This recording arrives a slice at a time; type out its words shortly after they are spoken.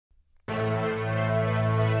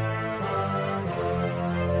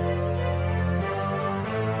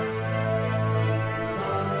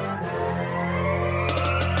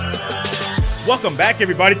Welcome back,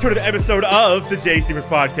 everybody, to another episode of the Jay Stevens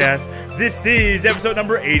Podcast. This is episode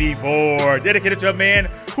number 84, dedicated to a man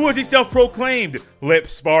who is a self-proclaimed lip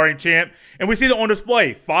sparring champ, and we see that on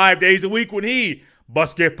display 5 days a week when he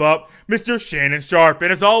busts skip up, Mr. Shannon Sharp.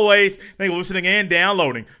 And as always, thank you for listening and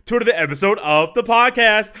downloading to another episode of the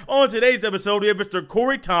podcast. On today's episode, we have Mr.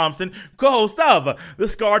 Cory Thompson, co-host of the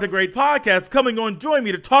Scarlet Podcast, coming on join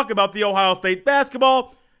me to talk about the Ohio State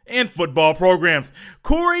basketball and football programs.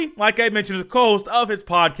 Cory, like I mentioned, is the co-host of his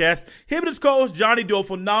podcast. Him and his co-host Johnny do a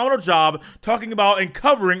phenomenal job talking about and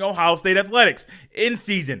covering Ohio State athletics in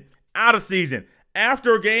season, out of season,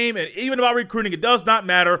 after a game, and even about recruiting. It does not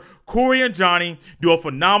matter. Cory and Johnny do a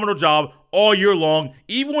phenomenal job all year long,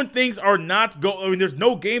 even when things are not there's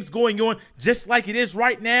no games going on, just like it is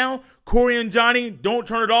right now. Cory and Johnny don't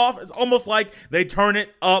turn it off. It's almost like they turn it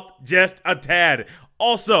up just a tad.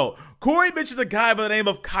 Also, Cory mentions a guy by the name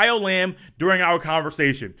of Kyle Lamb during our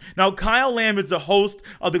conversation. Now, Kyle Lamb is the host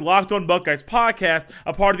of the Locked On Buckeyes podcast,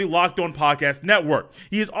 a part of the Locked On Podcast Network.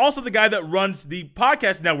 He is also the guy that runs the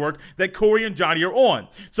podcast network that Cory and Johnny are on.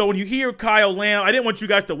 So when you hear Kyle Lamb, I didn't want you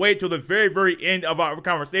guys to wait till the very, very end of our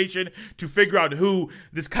conversation to figure out who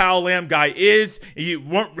this Kyle Lamb guy is. I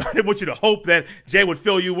didn't want you to hope that Jay would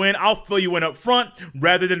fill you in. I'll fill you in up front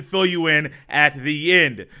rather than fill you in at the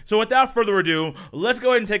end. So without further ado, let's go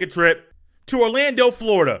ahead and take a trip to Orlando,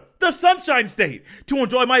 Florida, the Sunshine State, to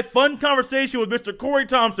enjoy my fun conversation with Mr. Cory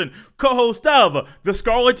Thompson, co-host of the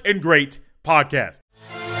Scarlet and Great Podcast.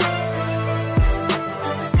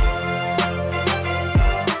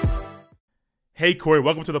 Hey, Cory,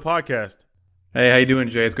 welcome to the podcast. Hey, how you doing,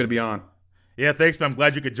 Jay? It's good to be on. Yeah, thanks, man. I'm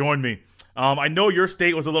glad you could join me. I know your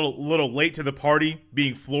state was a little late to the party,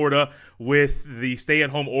 being Florida, with the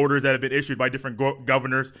stay-at-home orders that have been issued by different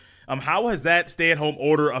governors. How has that stay-at-home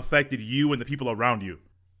order affected you and the people around you?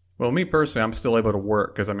 Well, me personally, I'm still able to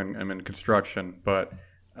work because I'm in construction, but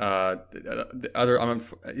the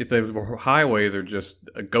highways are just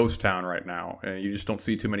a ghost town right now, and you just don't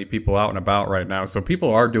see too many people out and about right now. So people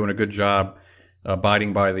are doing a good job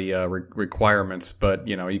abiding by the requirements, but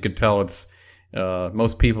you could tell it's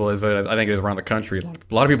most people, I think it is around the country,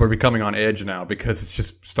 a lot of people are becoming on edge now because it's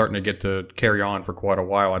just starting to get to carry on for quite a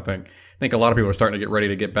while. I think a lot of people are starting to get ready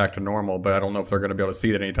to get back to normal, but I don't know if they're going to be able to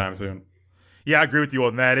see it anytime soon. Yeah, I agree with you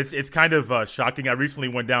on that. It's kind of shocking. I recently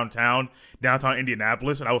went downtown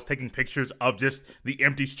Indianapolis, and I was taking pictures of just the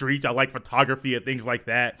empty streets. I like photography and things like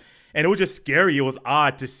that. And it was just scary. It was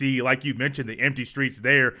odd to see, like you mentioned, the empty streets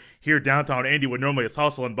there. Here downtown Indy, where normally it's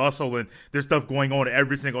hustle and bustle, and there's stuff going on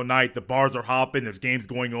every single night. The bars are hopping. There's games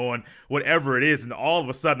going on, whatever it is. And all of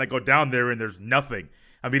a sudden, I go down there, and there's nothing.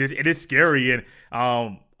 I mean, it is scary. And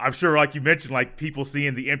I'm sure, like you mentioned, like people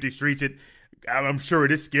seeing the empty streets, I'm sure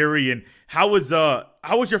it is scary. And how was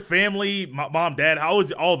your family, mom, dad? How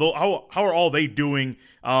are all they doing,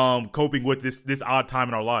 coping with this odd time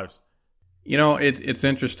in our lives? It's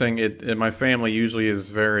interesting. My family usually is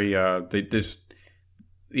very, they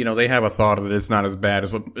have a thought of it. It's not as bad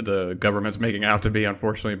as what the government's making out to be,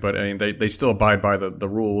 unfortunately, but I mean, they still abide by the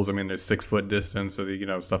rules. I mean, there's 6 foot distance,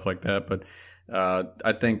 so, stuff like that. But,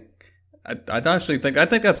 I think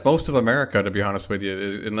that's most of America, to be honest with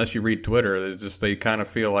you, unless you read Twitter. They kind of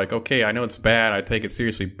feel like, okay, I know it's bad. I take it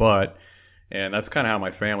seriously, and that's kind of how my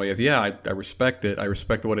family is. Yeah, I respect it. I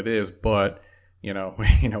respect what it is, but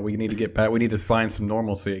we need to get back. We need to find some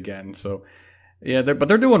normalcy again. So, yeah, but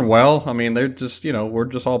they're doing well. I mean, they're just, we're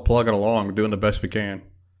just all plugging along, doing the best we can.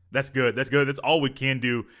 That's good. That's all we can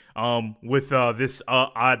do with this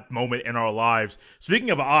odd moment in our lives. Speaking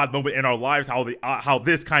of an odd moment in our lives, how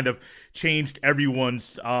this kind of changed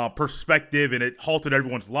everyone's perspective and it halted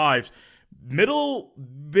everyone's lives.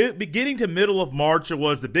 Beginning to middle of March, it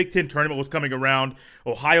was the Big Ten tournament was coming around.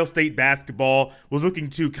 Ohio State basketball was looking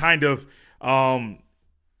to kind of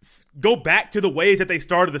go back to the ways that they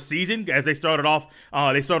started the season. As they started off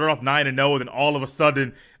 9-0, and then all of a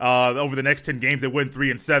sudden, over the next 10 games, they win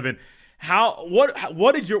 3-7.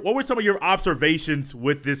 What were some of your observations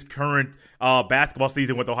with this current basketball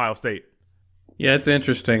season with Ohio State? Yeah, it's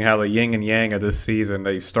interesting how the yin and yang of this season.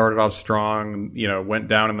 They started off strong, went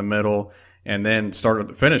down in the middle, and then started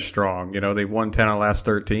to finish strong. They've won 10 out of the last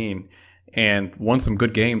 13, and won some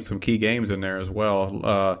good games, some key games in there as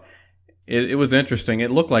well. It was interesting. It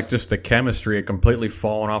looked like just the chemistry had completely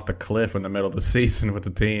fallen off the cliff in the middle of the season with the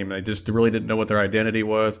team. They just really didn't know what their identity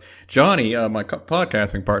was. Johnny, my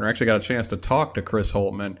podcasting partner, actually got a chance to talk to Chris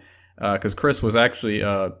Holtman because Chris was actually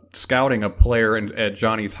scouting a player at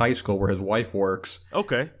Johnny's high school where his wife works.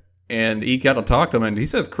 Okay. And he got to talk to him, and he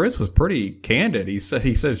says Chris was pretty candid. He said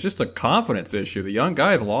it's just a confidence issue. The young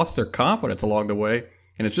guys lost their confidence along the way.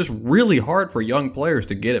 And it's just really hard for young players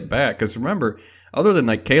to get it back. Because remember, other than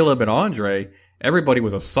like Caleb and Andre, everybody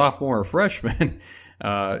was a sophomore or freshman.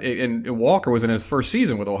 And Walker was in his first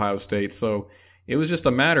season with Ohio State. So it was just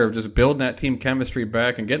a matter of just building that team chemistry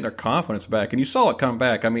back and getting their confidence back. And you saw it come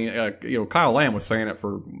back. I mean, Kyle Lamb was saying it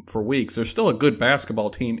for weeks. There's still a good basketball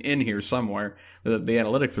team in here somewhere. The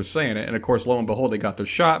analytics are saying it. And of course, lo and behold, they got their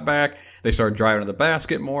shot back. They started driving to the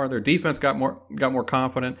basket more. Their defense got more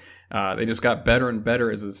confident. They just got better and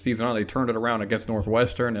better as the season on. They turned it around against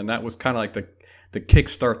Northwestern, and that was kind of like the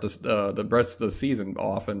kickstart the rest of the season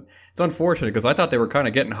off. And it's unfortunate because I thought they were kind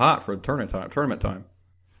of getting hot for tournament time.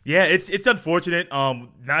 Yeah, it's unfortunate.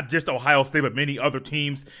 Not just Ohio State, but many other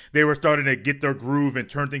teams. They were starting to get their groove and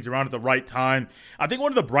turn things around at the right time. I think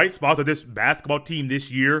one of the bright spots of this basketball team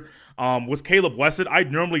this year was Caleb Wesson. I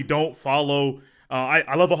normally don't follow.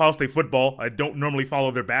 I love Ohio State football. I don't normally follow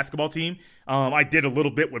their basketball team. I did a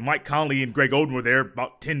little bit when Mike Conley and Greg Oden were there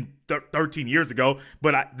about 10, 13 years ago,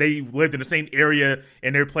 but they lived in the same area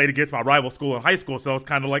and they played against my rival school in high school. So it's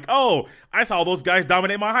kind of like, oh, I saw those guys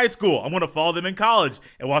dominate my high school. I'm going to follow them in college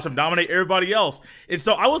and watch them dominate everybody else. And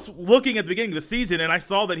so I was looking at the beginning of the season and I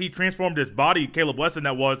saw that he transformed his body, Caleb Wesson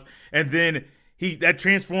that was, and then that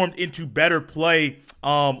transformed into better play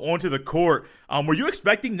onto the court. Were you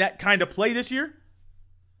expecting that kind of play this year?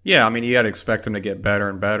 Yeah, I mean, you got to expect him to get better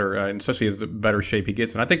and better, and especially as the better shape he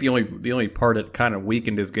gets. And I think the only part that kind of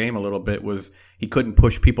weakened his game a little bit was he couldn't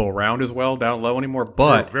push people around as well down low anymore.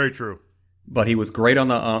 But very true. But he was great on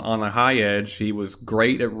the high edge. He was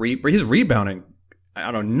great at his rebounding.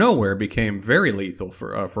 Out of nowhere became very lethal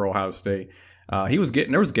for Ohio State.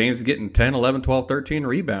 There was games getting 10, 11, 12, 13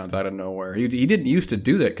 rebounds out of nowhere. He didn't used to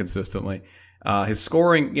do that consistently. His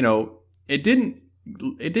scoring, it didn't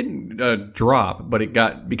drop, but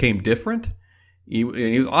it became different. He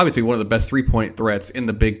was obviously one of the best 3-point threats in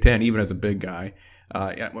the Big Ten, even as a big guy.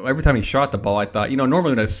 Every time he shot the ball, I thought,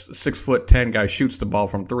 normally when a 6'10" guy shoots the ball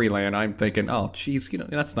from three land, I'm thinking, oh, geez,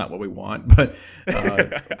 that's not what we want. But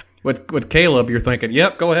with Caleb, you're thinking,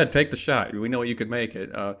 yep, go ahead, take the shot. We know you could make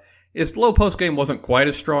it. His low post game wasn't quite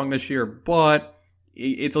as strong this year, but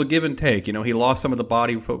it's a give and take. He lost some of the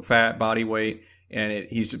body weight.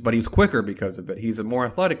 But he's quicker because of it. He's more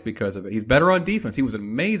athletic because of it. He's better on defense. He was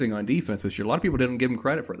amazing on defense this year. A lot of people didn't give him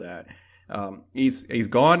credit for that. He's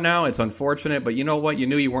gone now. It's unfortunate, but you know what? You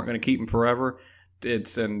knew you weren't going to keep him forever.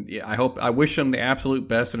 I wish him the absolute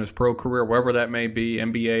best in his pro career, wherever that may be,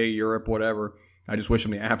 NBA, Europe, whatever. I just wish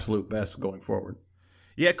him the absolute best going forward.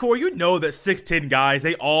 Yeah, Cory, that 6'10" guys,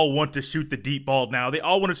 they all want to shoot the deep ball now. They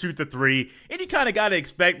all want to shoot the three. And you kind of got to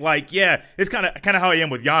expect, it's kind of how I am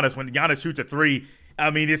with Giannis. When Giannis shoots a three,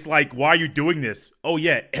 I mean, it's like, why are you doing this? Oh,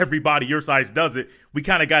 yeah, everybody your size does it. We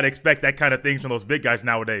kind of got to expect that kind of things from those big guys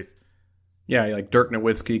nowadays. Yeah, like Dirk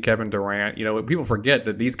Nowitzki, Kevin Durant. People forget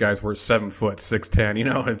that these guys were 7 foot,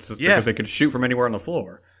 6'10", it's just because they could shoot from anywhere on the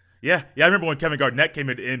floor. Yeah, I remember when Kevin Garnett came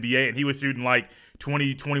into the NBA and he was shooting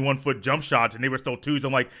 20, 21-foot jump shots and they were still twos.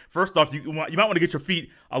 I'm like, first off, you might want to get your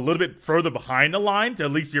feet a little bit further behind the line to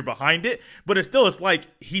at least you're behind it. But it's like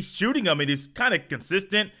he's shooting them and he's kind of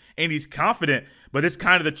consistent and he's confident. But it's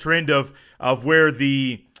kind of the trend of where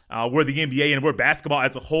the NBA and where basketball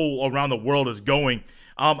as a whole around the world is going.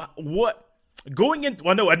 I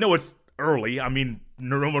know it's early. I mean,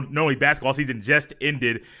 normally basketball season just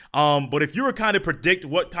ended. But if you were kind of predict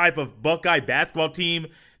what type of Buckeye basketball team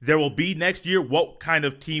there will be next year, what kind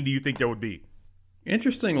of team do you think there would be?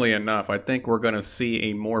 Interestingly enough, I think we're going to see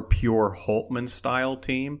a more pure Holtman-style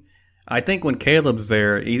team. I think when Caleb's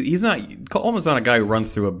there, Holtman's not a guy who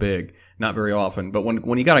runs through a big, not very often. But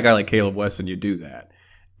when you got a guy like Caleb Wesson, you do that.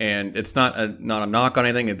 And it's not a knock on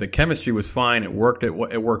anything. The chemistry was fine. It worked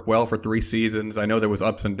well for 3 seasons. I know there was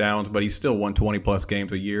ups and downs, but he still won 20-plus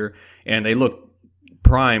games a year. And they look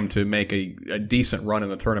primed to make a decent run in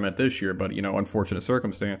the tournament this year, but unfortunate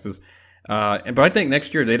circumstances. But I think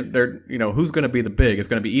next year they're who's going to be the big? It's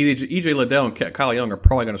going to be EJ Liddell and Kyle Young are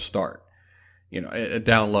probably going to start.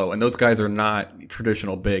 Down low, and those guys are not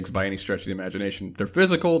traditional bigs by any stretch of the imagination. They're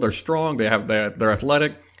physical, they're strong, they're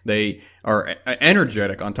athletic, they are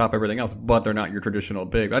energetic on top of everything else, but they're not your traditional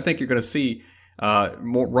bigs. I think you're going to see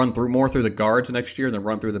more through the guards next year than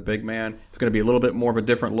run through the big man. It's going to be a little bit more of a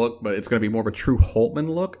different look, but it's going to be more of a true Holtman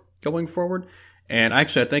look going forward. And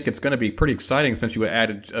actually, I think it's going to be pretty exciting since you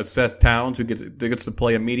added Seth Towns, who gets to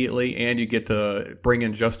play immediately, and you get to bring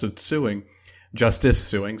in Justice Suing,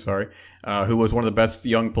 who was one of the best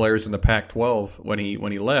young players in the Pac-12 when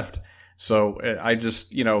he left. So I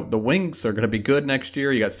just, the wings are going to be good next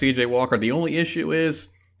year. You got C.J. Walker. The only issue is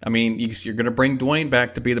I mean, you're going to bring Dwayne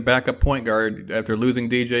back to be the backup point guard after losing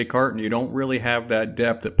DJ Carton. You don't really have that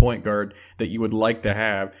depth at point guard that you would like to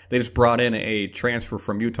have. They just brought in a transfer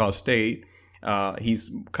from Utah State.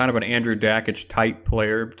 He's kind of an Andrew Dakich type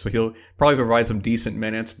player, so he'll probably provide some decent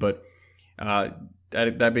minutes. But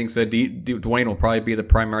that being said, Dwayne will probably be the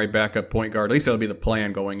primary backup point guard. At least that'll be the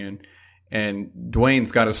plan going in. And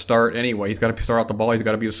Dwayne's got to start anyway. He's got to start out the ball. He's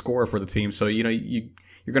got to be a scorer for the team. So, you're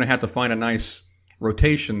going to have to find a nice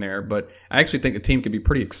rotation there. But I actually think the team could be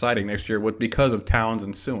pretty exciting next year because of Towns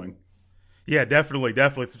and suing. Yeah, definitely.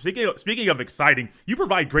 Speaking of exciting, you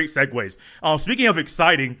provide great segues. Speaking of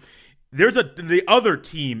exciting, there's the other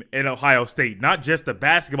team in Ohio State, not just the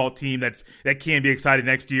basketball team that can be excited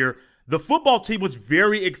next year. The football team was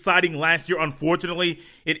very exciting last year. Unfortunately,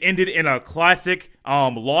 it ended in a classic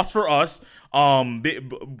loss for us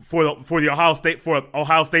for Ohio State,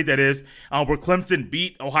 that is, where Clemson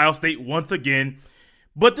beat Ohio State once again.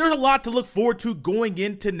 But there's a lot to look forward to going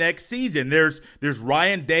into next season. There's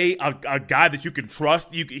Ryan Day, a guy that you can trust.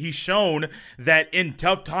 He's shown that in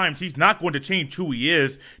tough times, he's not going to change who he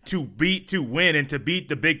is to win, and to beat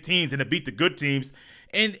the big teams and to beat the good teams.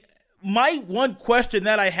 And my one question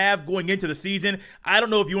that I have going into the season, I don't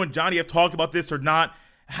know if you and Johnny have talked about this or not.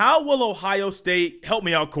 How will Ohio State, help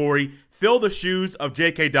me out, Cory, fill the shoes of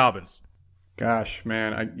J.K. Dobbins? Gosh,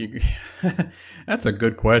 man, that's a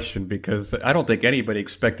good question, because I don't think anybody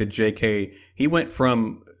expected J.K. He went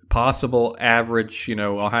from possible average,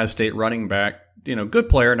 Ohio State running back, good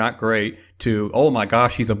player, not great, to, oh my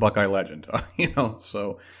gosh, he's a Buckeye legend,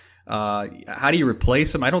 So how do you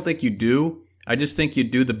replace him? I don't think you do. I just think you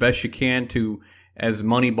do the best you can to, as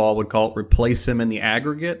Moneyball would call it, replace him in the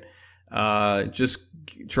aggregate. Just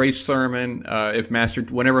Trey Sermon,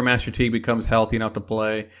 whenever Master T becomes healthy enough to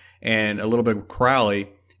play, and a little bit of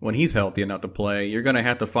Crowley when he's healthy enough to play, you're going to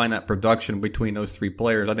have to find that production between those three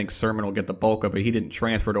players. I think Sermon will get the bulk of it. He didn't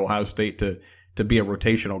transfer to Ohio State to be a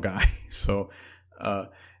rotational guy. So,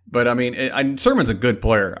 but I mean, Sermon's a good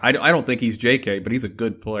player. I don't think he's JK, but he's a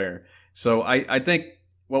good player. So I think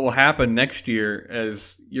what will happen next year,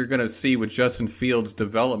 as you're going to see with Justin Fields'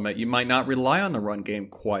 development, you might not rely on the run game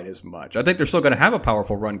quite as much. I think they're still going to have a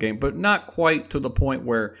powerful run game, but not quite to the point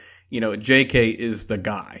where, JK is the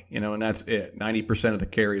guy, and that's it. 90% of the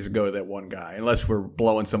carries go to that one guy, unless we're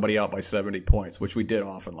blowing somebody out by 70 points, which we did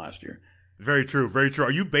often last year. Very true, very true.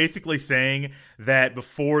 Are you basically saying that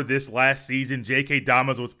before this last season, J.K.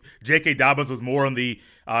 Dobbins was more on the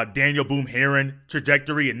Daniel Boom Herron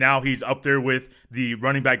trajectory, and now he's up there with the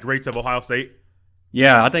running back greats of Ohio State?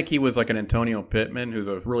 Yeah, I think he was like an Antonio Pittman, who's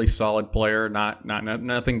a really solid player.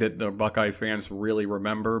 Nothing that the Buckeye fans really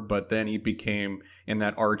remember, but then he became in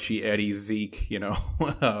that Archie, Eddie, Zeke,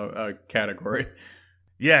 category.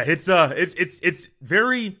 Yeah, it's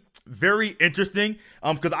very, very interesting.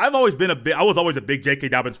 Because I was always a big J.K.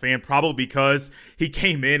 Dobbins fan, probably because he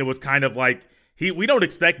came in. It was kind of like we don't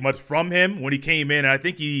expect much from him when he came in. And I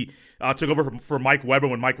think he took over for Mike Weber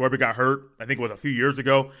when Mike Weber got hurt. I think it was a few years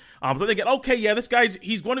ago. So I'm thinking, okay, yeah, this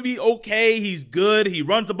he's going to be okay. He's good. He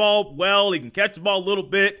runs the ball well. He can catch the ball a little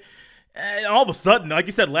bit. And all of a sudden, like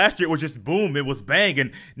you said, last year it was just boom. It was bang.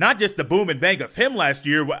 And not just the boom and bang of him last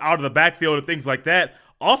year out of the backfield and things like that.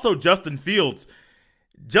 Also, Justin Fields.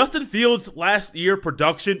 Justin Fields' last year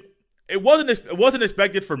production, it wasn't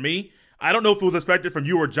expected for me. I don't know if it was expected from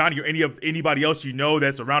you or Johnny or anybody else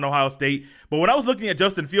that's around Ohio State. But when I was looking at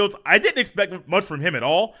Justin Fields, I didn't expect much from him at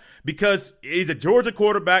all, because he's a Georgia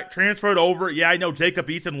quarterback, transferred over. Yeah, I know Jacob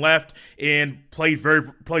Eason left and played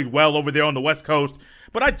well over there on the West Coast,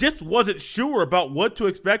 but I just wasn't sure about what to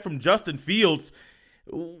expect from Justin Fields.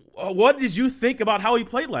 What did you think about how he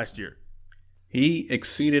played last year? He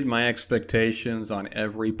exceeded my expectations on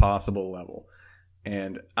every possible level.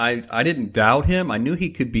 And I didn't doubt him. I knew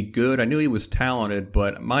he could be good. I knew he was talented,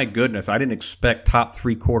 but my goodness, I didn't expect top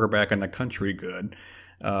 3 quarterback in the country good.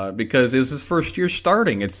 Because it was his first year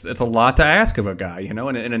starting. It's a lot to ask of a guy, in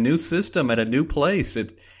a new system at a new place.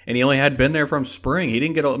 And he only had been there from spring. He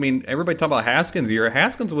didn't everybody talk about Haskins here.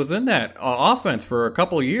 Haskins was in that offense for a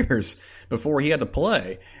couple of years before he had to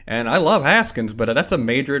play. And I love Haskins, but that's a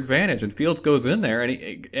major advantage. And Fields goes in there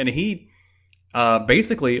and he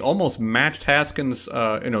basically almost matched Haskins,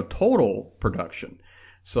 total production.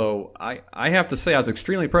 So I have to say I was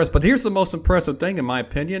extremely impressed. But here's the most impressive thing, in my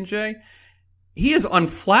opinion, Jay. He is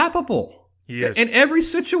unflappable. He is. In every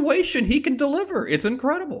situation, he can deliver. It's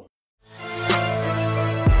incredible.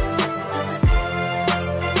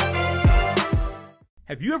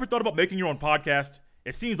 Have you ever thought about making your own podcast?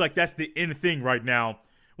 It seems like that's the in thing right now.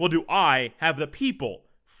 Well, do I have the people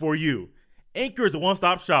for you? Anchor is a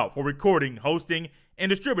one-stop shop for recording, hosting, and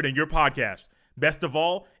distributing your podcast. Best of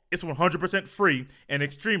all, It's 100% free and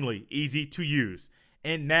extremely easy to use.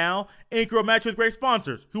 And now, Anchor will match with great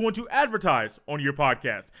sponsors who want to advertise on your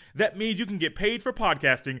podcast. That means you can get paid for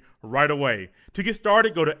podcasting right away. To get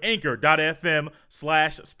started, go to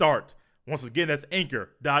anchor.fm/start. Once again, that's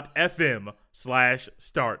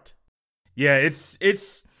anchor.fm/start. Yeah,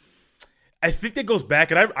 it's I think that goes back,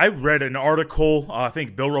 and I read an article. I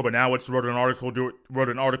think Bill Robinowitz wrote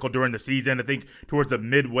an article during the season. I think towards the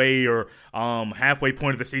midway or halfway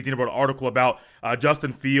point of the season, he wrote an article about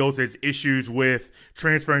Justin Fields, his issues with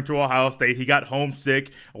transferring to Ohio State. He got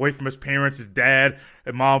homesick away from his parents, his dad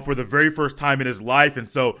and mom, for the very first time in his life, and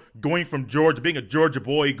so going from Georgia, being a Georgia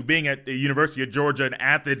boy, being at the University of Georgia in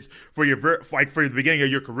Athens for the beginning of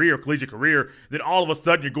your career, collegiate career, then all of a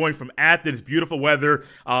sudden you're going from Athens, beautiful weather,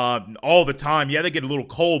 all the time. Yeah, they get a little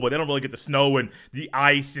cold, but they don't really get the snow and the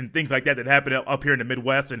ice and things like that happen up here in the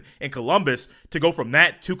Midwest and in Columbus, to go from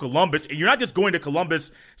that to Columbus. And you're not just going to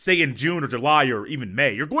Columbus, say, in June or July or even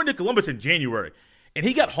May. You're going to Columbus in January. And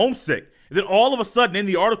he got homesick. And then all of a sudden in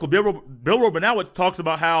the article, Bill Robinowitz talks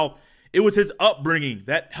about how it was his upbringing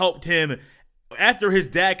that helped him. After his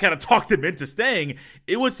dad kind of talked him into staying,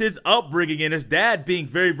 it was his upbringing and his dad being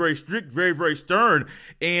very, very strict, very, very stern.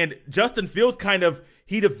 And Justin Fields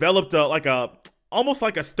he developed almost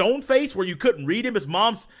like a stone face where you couldn't read him. His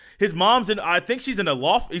mom's, and I think she's in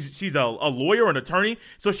a she's a lawyer, an attorney.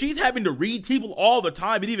 So she's having to read people all the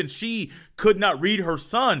time. And even she could not read her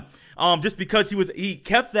son, just because he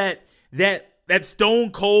kept that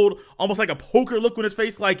stone cold, almost like a poker look on his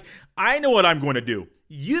face. Like, I know what I'm going to do.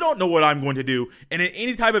 You don't know what I'm going to do. And in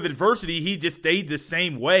any type of adversity, he just stayed the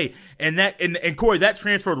same way. And Cory, that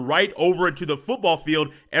transferred right over into the football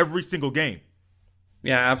field every single game.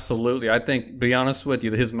 Yeah, absolutely. I think, to be honest with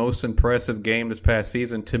you, his most impressive game this past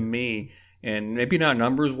season to me, and maybe not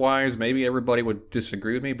numbers-wise, maybe everybody would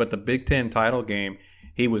disagree with me, but the Big Ten title game,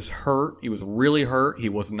 he was hurt. He was really hurt. He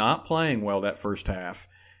was not playing well that first half.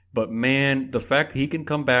 But, man, the fact that he can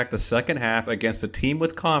come back the second half against a team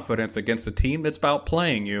with confidence, against a team that's about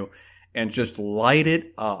playing you, and just light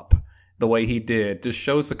it up the way he did, just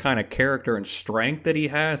shows the kind of character and strength that he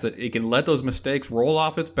has, that he can let those mistakes roll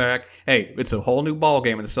off his back. Hey, it's a whole new ball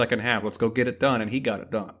game in the second half. Let's go get it done. And he got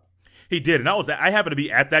it done. He did. And I happened to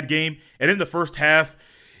be at that game. And in the first half,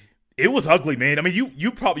 it was ugly, man. I mean,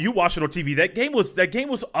 you watched it on TV. That game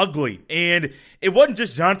was ugly. And it wasn't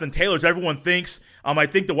just Jonathan Taylor's. Everyone thinks, I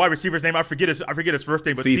think the wide receiver's name, I forget his first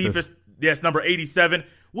name, but Cephas, yes, number 87,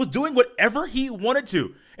 was doing whatever he wanted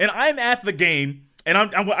to. And I'm at the game. And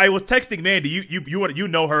I was texting Mandy. You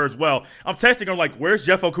know her as well. I'm texting her like, "Where's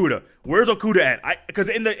Jeff Okudah? Where's Okudah at?" Because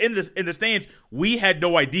in the stands, we had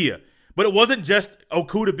no idea. But it wasn't just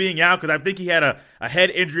Okudah being out, because I think he had a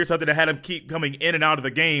head injury or something that had him keep coming in and out of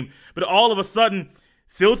the game. But all of a sudden,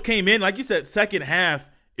 Fields came in, like you said, second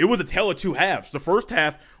half. It was a tale of two halves. The first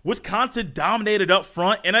half, Wisconsin dominated up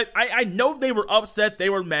front, and I know they were upset, they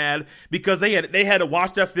were mad, because they had to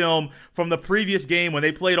watch that film from the previous game when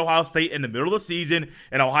they played Ohio State in the middle of the season,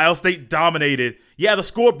 and Ohio State dominated. Yeah, the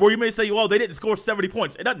scoreboard, you may say, well, they didn't score 70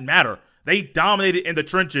 points. It doesn't matter. They dominated in the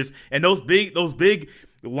trenches, and those big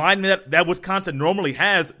linemen that Wisconsin normally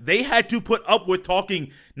has, they had to put up with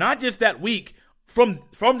talking, not just that week, from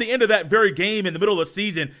the end of that very game in the middle of the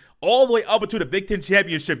season, all the way up into the Big Ten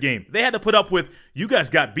championship game. They had to put up with, you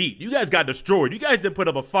guys got beat. You guys got destroyed. You guys didn't put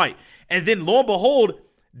up a fight. And then lo and behold,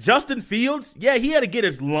 Justin Fields, yeah, he had to get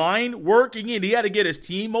his line working and he had to get his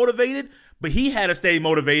team motivated, but he had to stay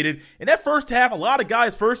motivated. In that first half, a lot of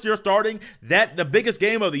guys first year starting, the biggest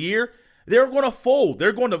game of the year, they're going to fold.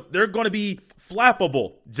 They're going to be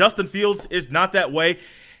flappable. Justin Fields is not that way.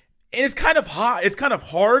 And it's kind of hot. It's kind of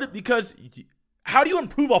hard, because how do you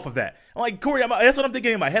improve off of that? I'm like, Cory, that's what I'm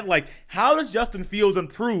thinking in my head. Like, how does Justin Fields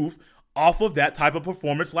improve off of that type of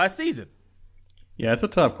performance last season? Yeah, it's a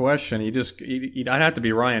tough question. I'd have to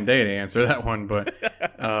be Ryan Day to answer that one. But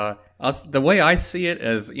the way I see it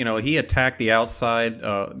is, he attacked the outside,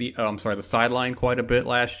 the sideline quite a bit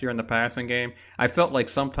last year in the passing game. I felt like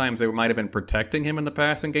sometimes they might have been protecting him in the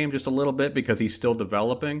passing game just a little bit because he's still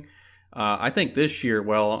developing. I think this year,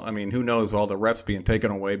 who knows, all the reps being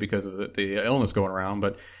taken away because of the illness going around,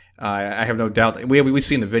 but I have no doubt that we've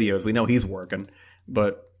seen the videos. We know he's working,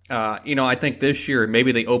 but I think this year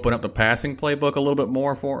maybe they open up the passing playbook a little bit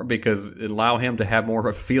more because it allow him to have more of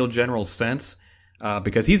a field general sense.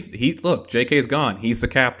 Because look, JK's gone. He's the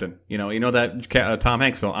captain. That Tom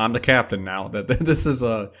Hanks film, I'm the captain now. That this is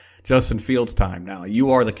Justin Fields' time now.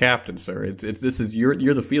 You are the captain, sir.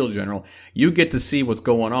 You're the field general. You get to see what's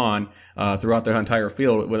going on throughout the entire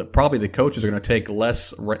field. Probably the coaches are going to take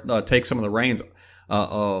some of the reins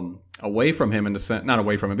away from him in the sense, not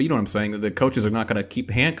away from him, but you know what I'm saying? The coaches are not going to keep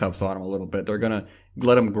handcuffs on him a little bit. They're going to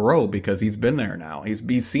let him grow because he's been there now.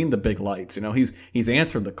 He's seen the big lights. He's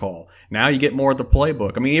answered the call. Now you get more of the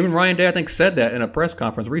playbook. I mean, even Ryan Day, I think, said that in a press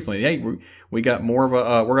conference recently. Hey, we got more of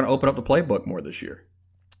we're going to open up the playbook more this year.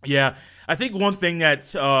 Yeah, I think one thing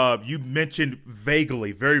that you mentioned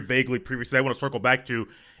vaguely, very vaguely previously, I want to circle back to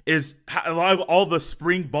is a lot of all the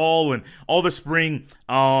spring ball and all the spring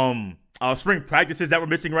practices that we're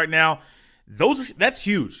missing right now. That's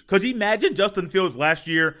huge. Because imagine Justin Fields last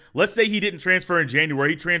year. Let's say he didn't transfer in January.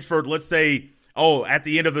 He transferred, let's say, at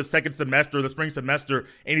the end of the second semester, the spring semester,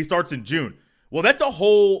 and he starts in June. Well, that's a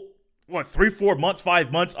whole 3, 4 months,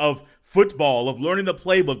 5 months of football, of learning the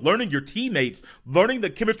playbook, learning your teammates, learning the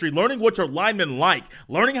chemistry, learning what your linemen like,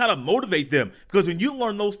 learning how to motivate them. Because when you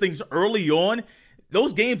learn those things early on,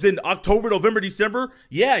 those games in October, November, December,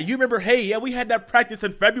 yeah, you remember, hey, yeah, we had that practice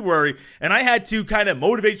in February, and I had to kind of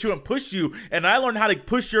motivate you and push you, and I learned how to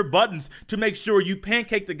push your buttons to make sure you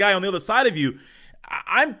pancake the guy on the other side of you.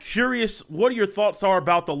 I'm curious what your thoughts are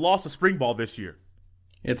about the loss of spring ball this year.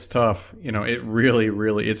 It's tough.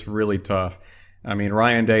 It's really tough. I mean,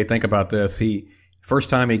 Ryan Day, think about this. First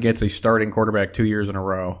time he gets a starting quarterback 2 years in a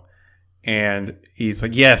row, and he's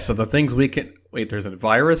like, yes, so the things there's a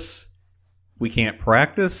virus. We can't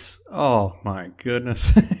practice. Oh my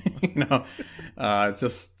goodness.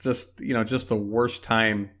 Just the worst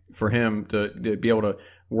time for him to be able to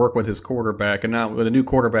work with his quarterback. And now with a new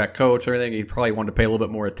quarterback coach or anything, he probably wanted to pay a little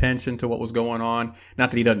bit more attention to what was going on.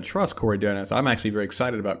 Not that he doesn't trust Cory Dennis. I'm actually very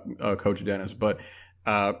excited about Coach Dennis, but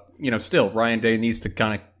still Ryan Day needs to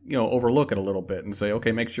kind of overlook it a little bit and say,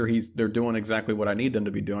 okay, make sure they're doing exactly what I need them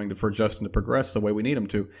to be doing for Justin to progress the way we need him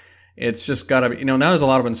to. It's just got to be, now there's a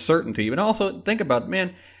lot of uncertainty. But also think about,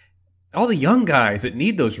 man, all the young guys that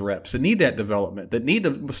need those reps, that need that development, that need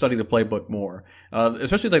to study the playbook more,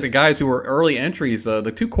 especially like the guys who were early entries,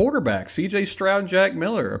 the two quarterbacks, C.J. Stroud, Jack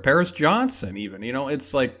Miller, or Paris Johnson even.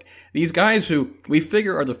 It's like these guys who we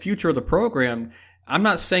figure are the future of the program. I'm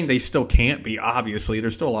not saying they still can't be, obviously.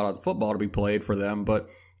 There's still a lot of football to be played for them, but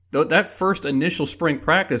that first initial spring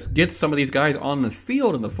practice gets some of these guys on the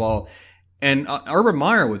field in the fall. And Urban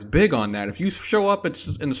Meyer was big on that. If you show up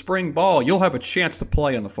in the spring ball, you'll have a chance to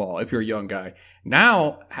play in the fall if you're a young guy.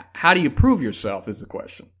 Now, how do you prove yourself is the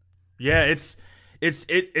question. Yeah, it's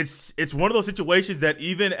one of those situations that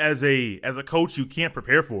even as a coach you can't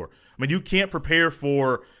prepare for. I mean, you can't prepare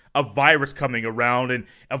for a virus coming around, and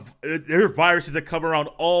there are viruses that come around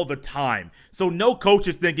all the time. So no coach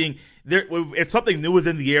is thinking if something new is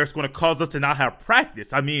in the air, it's going to cause us to not have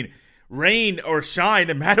practice. I mean, rain or shine,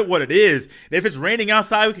 no matter what it is. If it's raining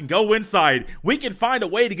outside, we can go inside. We can find a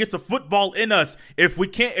way to get some football in us. If we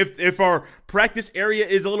can't, if our practice area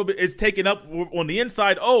is taken up on the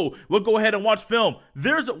inside, we'll go ahead and watch film.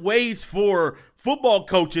 There's ways for football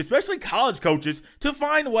coaches, especially college coaches, to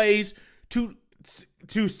find ways to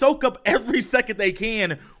soak up every second they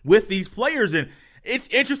can with these players. And it's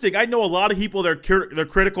interesting. I know a lot of people they're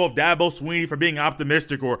critical of Dabo Swinney for being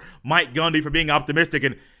optimistic or Mike Gundy for being optimistic.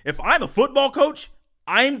 And if I'm a football coach,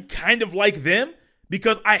 I'm kind of like them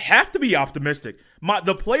because I have to be optimistic.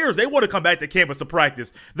 The players, they want to come back to campus to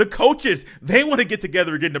practice. The coaches, they want to get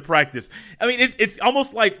together and get into practice. I mean, it's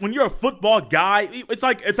almost like when you're a football guy, it's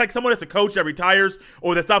like someone that's a coach that retires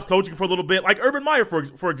or that stops coaching for a little bit. Like Urban Meyer,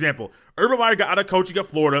 for example. Urban Meyer got out of coaching at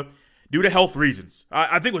Florida due to health reasons.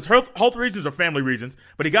 I think it was health reasons or family reasons,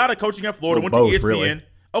 but he got out of coaching at Florida, went both, to ESPN. Really.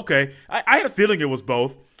 Okay, I had a feeling it was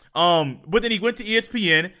both. But then he went to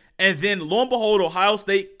ESPN, and then lo and behold, Ohio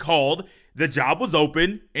State called. The job was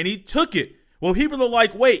open, and he took it. Well, people are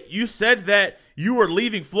like, wait, you said that you were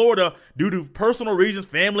leaving Florida due to personal reasons,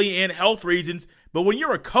 family and health reasons, but when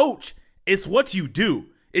you're a coach, it's what you do.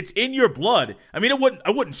 It's in your blood. I mean,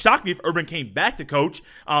 it wouldn't shock me if Urban came back to coach.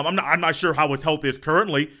 I'm not sure how his health is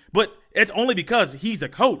currently, but it's only because he's a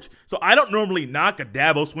coach. So I don't normally knock a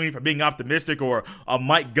Dabo Swinney for being optimistic or a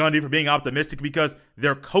Mike Gundy for being optimistic because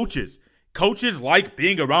they're coaches. Coaches like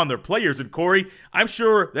being around their players. And Cory, I'm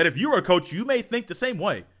sure that if you were a coach, you may think the same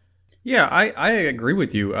way. Yeah, I agree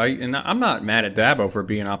with you. And I'm not mad at Dabo for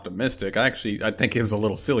being optimistic. I think it was a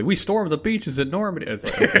little silly. We stormed the beaches at Normandy. It's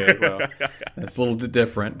like, okay, well, that's a little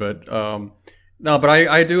different, but no, but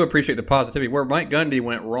I do appreciate the positivity. Where Mike Gundy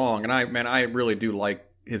went wrong, and I really do like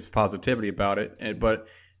his positivity about it. But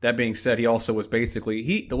that being said, he also was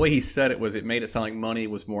basically the way he said it was it made it sound like money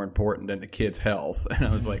was more important than the kid's health, and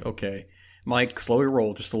I was like, okay. Mike, slow your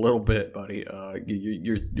roll just a little bit, buddy.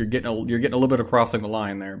 You're getting a little bit of crossing the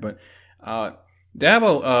line there. But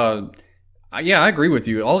Dabo, Yeah, I agree with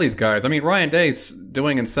you. All these guys. I mean, Ryan Day's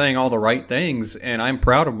doing and saying all the right things, and I'm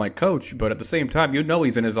proud of my coach. But at the same time,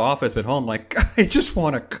 he's in his office at home, like, I just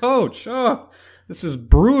want to coach. Oh, this is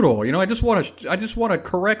brutal. I just want to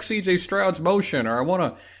correct C.J. Stroud's motion, or I want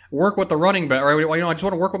to work with the running back, or I just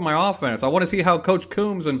want to work with my offense. I want to see how Coach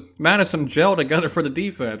Coombs and Madison gel together for the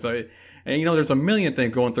defense. There's a million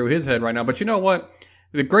things going through his head right now. But you know what?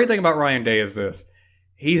 The great thing about Ryan Day is this.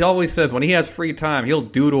 He always says when he has free time, he'll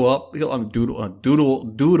doodle,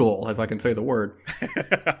 if I can say the word,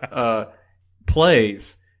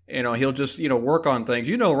 plays. He'll just, work on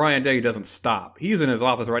things. Ryan Day doesn't stop. He's in his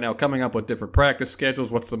office right now coming up with different practice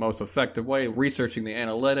schedules, what's the most effective way, researching the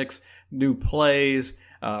analytics, new plays.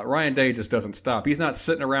 Ryan Day just doesn't stop. He's not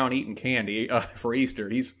sitting around eating candy for Easter.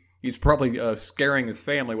 He's probably scaring his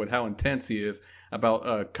family with how intense he is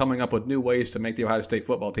about coming up with new ways to make the Ohio State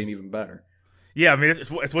football team even better. Yeah, I mean,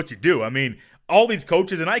 it's what you do. I mean, all these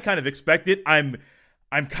coaches, and I kind of expect it. I'm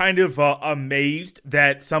kind of amazed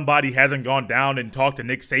that somebody hasn't gone down and talked to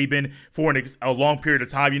Nick Saban for a long period of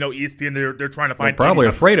time. ESPN, they're trying to find. They're probably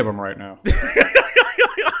afraid of him right now.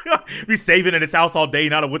 He's Saban in his house all day,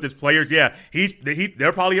 not with his players. Yeah,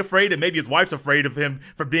 they're probably afraid, and maybe his wife's afraid of him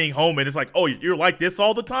for being home. And it's like, oh, you're like this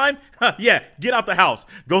all the time? Yeah, get out the house,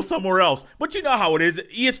 go somewhere else. But you know how it is.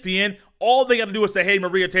 ESPN, all they got to do is say, hey,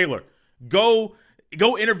 Maria Taylor, Go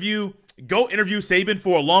interview Saban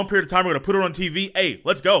for a long period of time. We're going to put her on TV. Hey,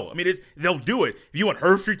 let's go. I mean, they'll do it. If you want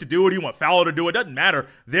Herbstreit to do it, you want Fowler to do it, doesn't matter.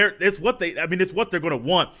 It's what they're going to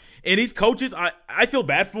want. And these coaches, I feel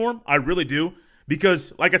bad for them. I really do.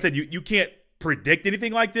 Because, like I said, you can't predict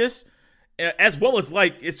anything like this. As well as,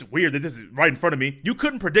 it's weird that this is right in front of me. You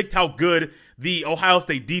couldn't predict how good the Ohio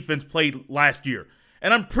State defense played last year.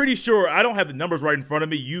 And I'm pretty sure, I don't have the numbers right in front of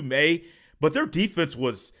me. You may. But their defense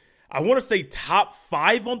was, I want to say, top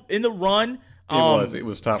 5 in the run. It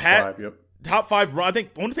was top 5, yep. Top 5 run. I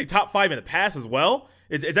want to say top 5 in the pass as well.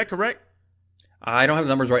 Is that correct? I don't have the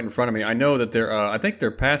numbers right in front of me. I know that I think their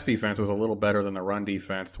pass defense was a little better than the run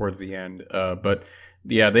defense towards the end. But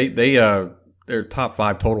yeah, they're top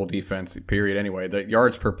 5 total defense, period. Anyway, the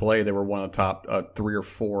yards per play, they were one of the top 3 or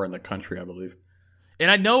 4 in the country, I believe. And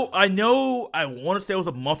I want to say it was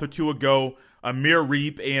a month or two ago, Amir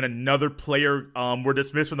Reep and another player were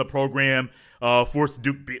dismissed from the program for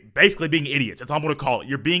basically being idiots. That's all I'm going to call it.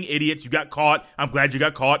 You're being idiots. You got caught. I'm glad you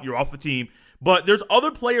got caught. You're off the team. But there's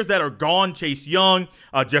other players that are gone. Chase Young,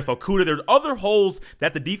 Jeff Okudah. There's other holes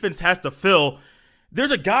that the defense has to fill.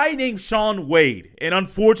 There's a guy named Shaun Wade. And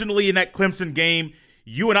unfortunately, in that Clemson game,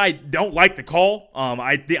 you and I don't like the call.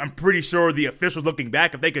 I'm pretty sure the officials looking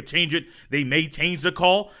back, if they could change it, they may change the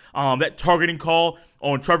call. That targeting call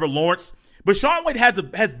on Trevor Lawrence. But Shaun Wade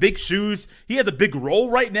has big shoes. He has a big role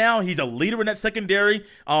right now. He's a leader in that secondary.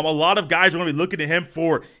 A lot of guys are going to be looking at him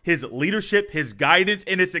for his leadership, his guidance,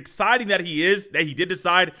 and it's exciting that he did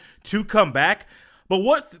decide to come back. But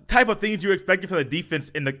what type of things are you expecting from the defense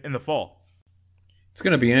in the fall? It's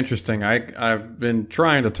going to be interesting. I've been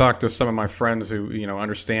trying to talk to some of my friends who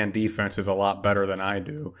understand defenses a lot better than I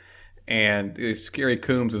do. And Scary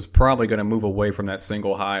Coombs is probably going to move away from that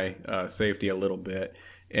single high safety a little bit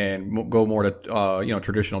and go more to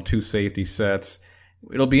traditional 2 safety sets.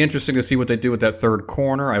 It'll be interesting to see what they do with that third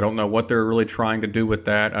corner. I don't know what they're really trying to do with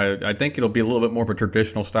that. I think it'll be a little bit more of a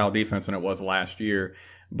traditional style defense than it was last year.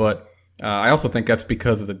 But I also think that's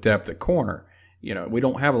because of the depth at corner. We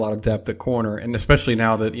don't have a lot of depth at corner, and especially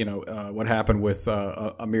now that what happened with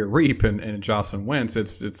Amir Reep and Jocelyn Wentz,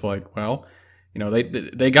 it's like, well,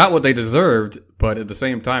 they got what they deserved, but at the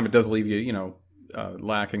same time, it does leave you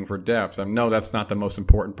lacking for depth. I know that's not the most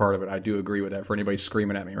important part of it. I do agree with that. For anybody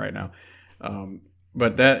screaming at me right now,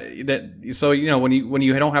 but so when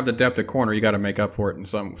you don't have the depth at corner, you got to make up for it in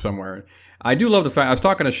somewhere. I do love the fact I was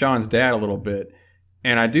talking to Sean's dad a little bit.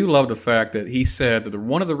 And I do love the fact that he said that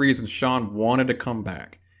one of the reasons Shaun wanted to come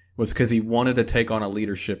back was because he wanted to take on a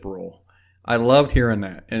leadership role. I loved hearing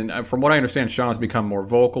that. And from what I understand, Sean's become more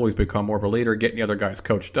vocal. He's become more of a leader, getting the other guys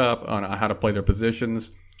coached up on how to play their positions.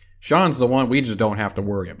 Sean's the one we just don't have to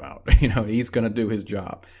worry about. He's going to do his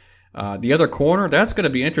job. The other corner, that's going to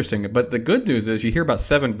be interesting. But the good news is you hear about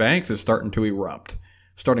Sevyn Banks is starting to erupt,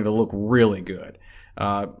 starting to look really good.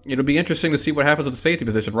 It'll be interesting to see what happens with the safety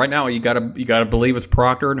position. Right now, you gotta believe it's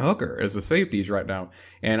Proctor and Hooker as the safeties right now.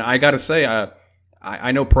 And I gotta say,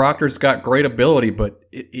 I know Proctor's got great ability, but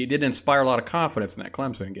he didn't inspire a lot of confidence in that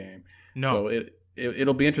Clemson game. No. So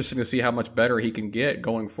it'll be interesting to see how much better he can get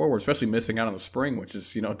going forward, especially missing out on the spring, which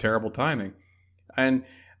is terrible timing. And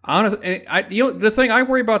honestly, the thing I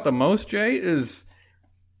worry about the most, Jay, is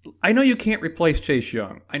I know you can't replace Chase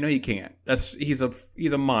Young. I know you can't. He's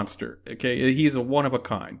a monster. Okay, he's a one of a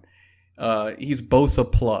kind. he's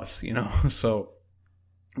Bosa plus, So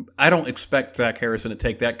I don't expect Zach Harrison to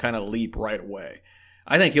take that kind of leap right away.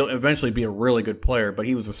 I think he'll eventually be a really good player, but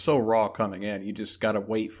he was so raw coming in. You just got to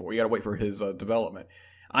wait for his development.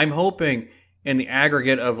 I'm hoping in the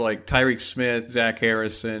aggregate of like Tyreek Smith, Zach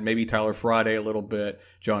Harrison, maybe Tyler Friday a little bit,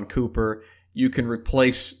 John Cooper, you can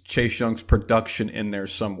replace Chase Young's production in there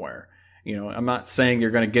somewhere. I'm not saying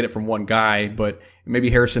you're going to get it from one guy, but maybe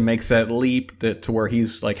Harrison makes that leap to where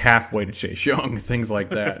he's like halfway to Chase Young, things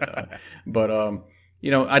like that.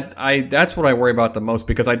 That's what I worry about the most,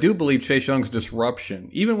 because I do believe Chase Young's disruption,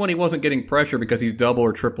 even when he wasn't getting pressure because he's double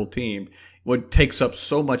or triple teamed, takes up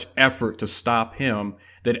so much effort to stop him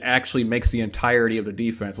that it actually makes the entirety of the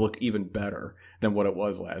defense look even better than what it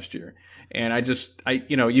was last year. And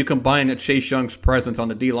you combine Chase Young's presence on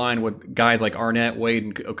the D-line with guys like Arnett, Wade,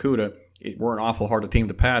 and Okudah, we're an awful hard team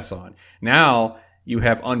to pass on. Now, you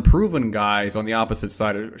have unproven guys on the opposite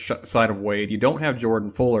side of Wade. You don't have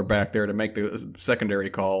Jordan Fuller back there to make the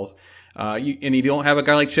secondary calls. And you don't have a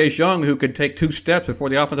guy like Chase Young who could take 2 steps before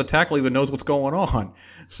the offensive tackle even knows what's going on.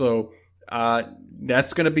 So,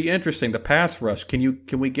 that's going to be interesting. The pass rush.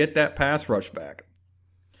 Can we get that pass rush back?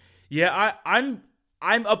 Yeah, I'm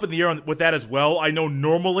up in the air with that as well. I know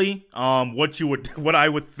normally, what I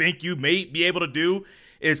would think you may be able to do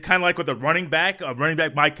is kind of like with a running back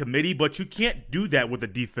by committee, but you can't do that with the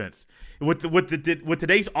defense. With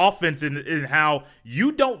today's offense and how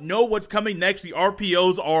you don't know what's coming next. The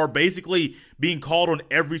RPOs are basically being called on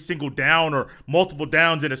every single down or multiple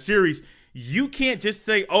downs in a series. You can't just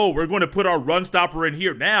say, "Oh, we're going to put our run stopper in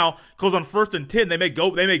here now," because on 1st and 10 they may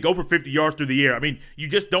go for 50 yards through the air. I mean, you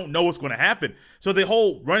just don't know what's going to happen. So the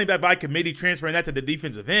whole running back by committee, transferring that to the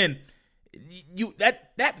defensive end,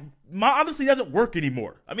 that honestly doesn't work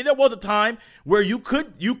anymore. I mean, there was a time where you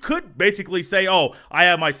could basically say, "Oh, I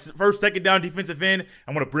have my first, second down defensive end.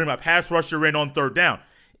 I'm going to bring my pass rusher in on 3rd down."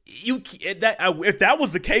 If that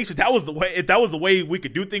was the case, if that was the way we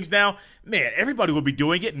could do things now, man, everybody would be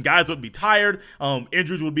doing it, and guys would be tired.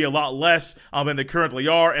 Injuries would be a lot less than they currently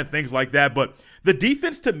are, and things like that. But the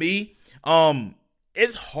defense, to me,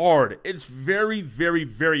 it's hard. It's very, very,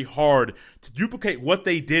 very hard to duplicate what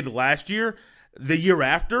they did last year. The year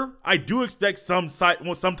after, I do expect some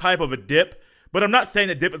type of a dip, but I'm not saying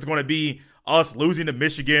the dip is going to be us losing to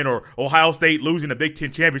Michigan or Ohio State losing the Big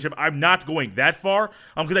Ten championship. I'm not going that far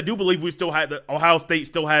because I do believe Ohio State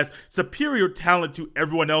still has superior talent to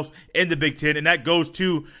everyone else in the Big Ten, and that goes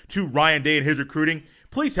to Ryan Day and his recruiting.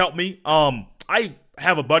 Please help me. I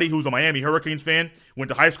have a buddy who's a Miami Hurricanes fan, went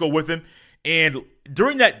to high school with him, and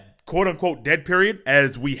during that quote-unquote dead period,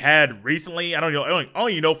 as we had recently, I don't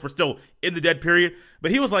even know if we're still in the dead period,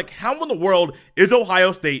 but he was like, how in the world is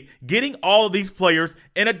Ohio State getting all of these players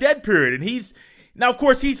in a dead period? And now, of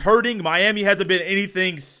course, he's hurting. Miami hasn't been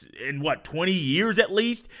anything in, 20 years at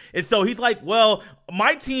least? And so he's like, well,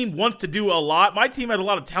 my team wants to do a lot. My team has a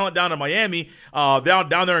lot of talent down in Miami,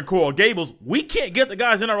 down there in Coral Gables. We can't get the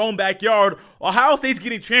guys in our own backyard. Ohio State's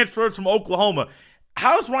getting transfers from Oklahoma.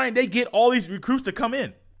 How does Ryan Day get all these recruits to come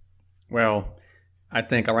in? Well, I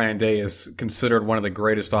think Ryan Day is considered one of the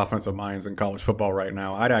greatest offensive minds in college football right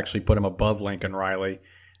now. I'd actually put him above Lincoln Riley.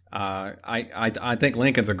 I think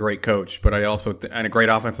Lincoln's a great coach, but and a great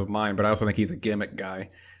offensive mind, but I also think he's a gimmick guy.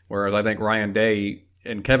 Whereas I think Ryan Day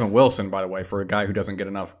and Kevin Wilson, by the way, for a guy who doesn't get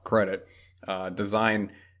enough credit,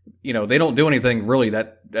 design, they don't do anything really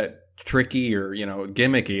that tricky or,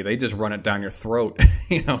 gimmicky. They just run it down your throat,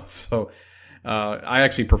 so. I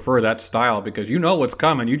actually prefer that style because you know what's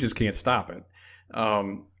coming. You just can't stop it.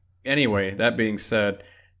 Anyway, that being said,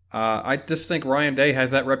 I just think Ryan Day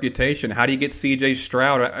has that reputation. How do you get C.J.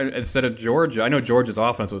 Stroud instead of Georgia? I know Georgia's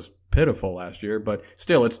offense was pitiful last year, but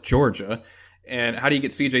still, it's Georgia. And how do you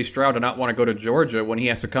get C.J. Stroud to not want to go to Georgia when he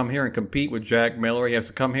has to come here and compete with Jack Miller? He has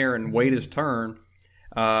to come here and wait his turn.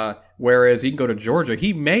 Whereas he can go to Georgia.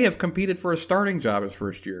 He may have competed for a starting job his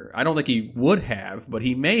first year. I don't think he would have, but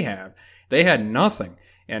he may have. They had nothing.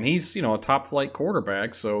 And he's, a top flight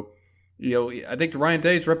quarterback. So, I think Ryan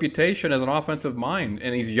Day's reputation as an offensive mind,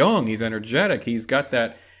 and he's young, he's energetic, he's got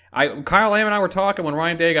that. Kyle Lamb and I were talking when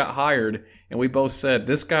Ryan Day got hired, and we both said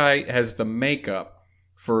this guy has the makeup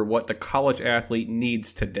for what the college athlete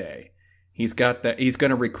needs today. He's got that. He's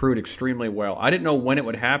going to recruit extremely well. I didn't know when it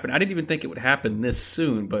would happen. I didn't even think it would happen this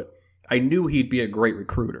soon, but I knew he'd be a great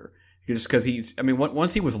recruiter. Just because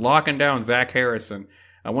once he was locking down Zach Harrison,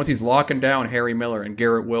 once he's locking down Harry Miller and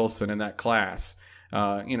Garrett Wilson in that class,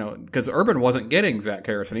 because Urban wasn't getting Zach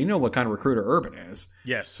Harrison. You know what kind of recruiter Urban is.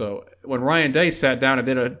 Yes. So when Ryan Day sat down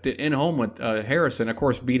and did in-home with Harrison, of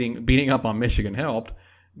course, beating up on Michigan helped.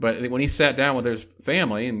 But when he sat down with his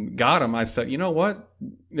family and got him, I said, you know what?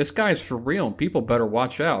 This guy's for real. And people better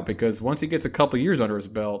watch out because once he gets a couple years under his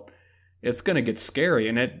belt, it's going to get scary.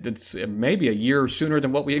 And it's maybe a year sooner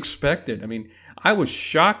than what we expected. I mean, I was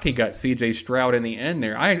shocked he got C.J. Stroud in the end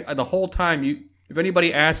there. The whole time, if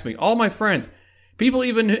anybody asked me, all my friends, people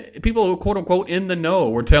who quote unquote in the know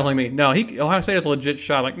were telling me, no, Ohio State has a legit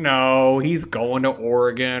shot. Like, no, he's going to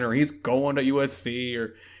Oregon or he's going to USC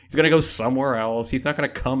or he's going to go somewhere else. He's not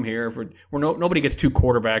going to come here nobody gets two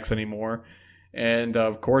quarterbacks anymore. And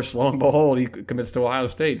of course, lo and behold, he commits to Ohio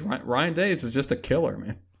State. Ryan Day is just a killer,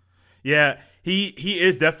 man. Yeah, he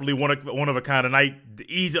is definitely one of a kind, and I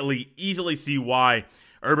easily see why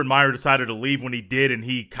Urban Meyer decided to leave when he did, and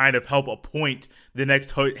he kind of helped appoint the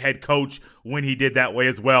next head coach when he did that way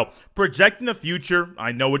as well. Projecting the future,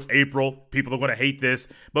 I know it's April. People are going to hate this,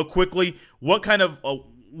 but quickly, what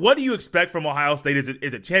do you expect from Ohio State? Is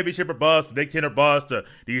it championship or bust, Big Ten or bust? Do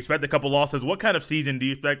you expect a couple losses? What kind of season do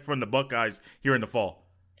you expect from the Buckeyes here in the fall?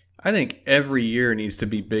 I think every year needs to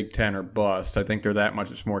be Big Ten or bust. I think they're that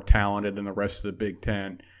much more talented than the rest of the Big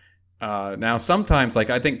Ten. Now, sometimes,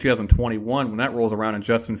 like I think 2021, when that rolls around and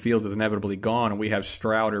Justin Fields is inevitably gone and we have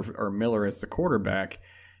Stroud or Miller as the quarterback,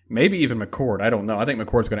 maybe even McCord. I don't know. I think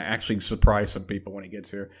McCord's going to actually surprise some people when he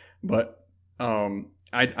gets here. But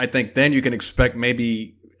I think then you can expect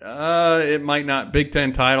maybe it might not. Big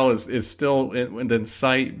Ten title is still in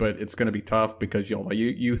sight, but it's going to be tough because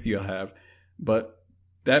youth you'll have. But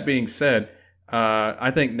that being said,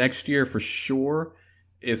 I think next year for sure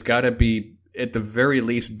it's got to be at the very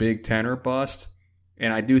least Big Ten or bust,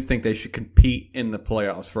 and I do think they should compete in the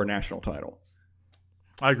playoffs for a national title.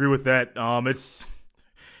 I agree with that. It's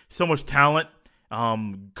so much talent.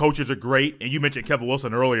 Coaches are great, and you mentioned Kevin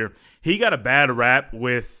Wilson earlier. He got a bad rap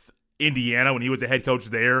with Indiana when he was a head coach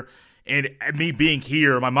there, and me being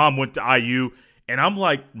here, my mom went to IU, and I'm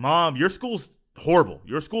like, Mom, your school's horrible.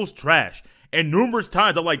 Your school's trash. And numerous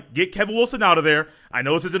times I'm like, get Kevin Wilson out of there. I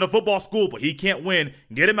know this isn't a football school, but he can't win.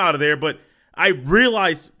 Get him out of there. But I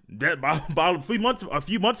realized that about a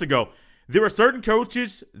few months ago, there are certain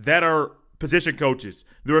coaches that are position coaches.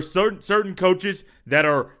 There are certain coaches that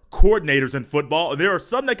are coordinators in football, and there are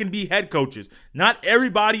some that can be head coaches. Not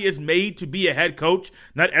everybody is made to be a head coach.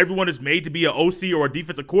 Not everyone is made to be an OC or a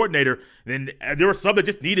defensive coordinator. Then there are some that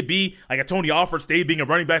just need to be like a Tony Alford, stay being a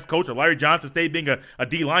running backs coach, or Larry Johnson, stay being a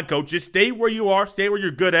D-line coach. Just stay where you are, stay where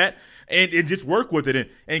you're good at, and just work with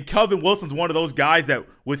it. And Kevin Wilson's one of those guys that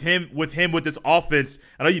with this offense,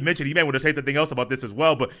 I know you mentioned he may want to say something else about this as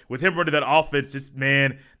well, but with him running that offense,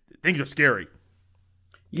 things are scary.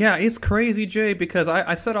 Yeah, it's crazy, Jay, because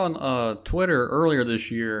I said on Twitter earlier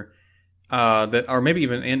this year that, or maybe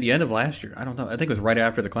even in the end of last year, I don't know, I think it was right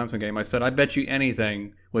after the Clemson game, I said, I bet you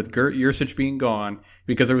anything with Gert Yursich being gone,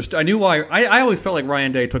 because I knew why. I always felt like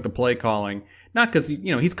Ryan Day took the play calling, not because,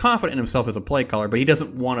 he's confident in himself as a play caller, but he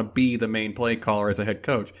doesn't want to be the main play caller as a head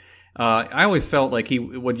coach. I always felt like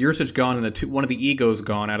when Yursich gone and one of the egos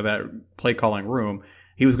gone out of that play calling room,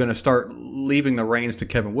 he was going to start leaving the reins to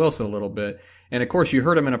Kevin Wilson a little bit. And of course, you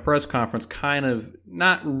heard him in a press conference kind of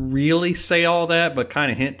not really say all that, but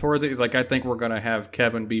kind of hint towards it. He's like, I think we're going to have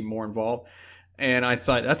Kevin be more involved. And I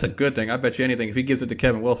thought, that's a good thing. I bet you anything, if he gives it to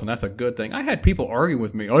Kevin Wilson, that's a good thing. I had people argue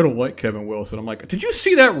with me, I don't like Kevin Wilson. I'm like, did you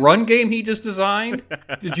see that run game he just designed?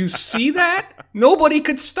 Did you see that? Nobody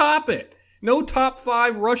could stop it. No top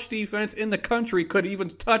 5 rush defense in the country could even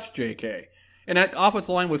touch JK. And that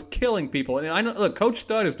offensive line was killing people. And I know, look, Coach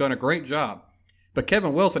Stud has done a great job, but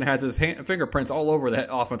Kevin Wilson has his fingerprints all over that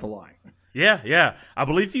offensive line. Yeah. I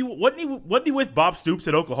believe wasn't he with Bob Stoops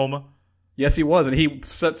at Oklahoma? Yes, he was, and he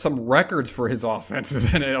set some records for his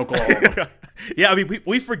offenses in Oklahoma. Yeah, I mean,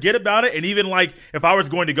 we forget about it, and even like if I was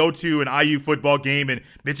going to go to an IU football game and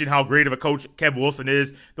mention how great of a coach Kevin Wilson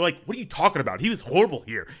is, they're like, what are you talking about? He was horrible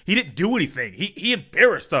here. He didn't do anything. He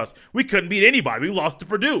embarrassed us. We couldn't beat anybody. We lost to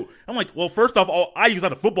Purdue. I'm like, well, first off, IU's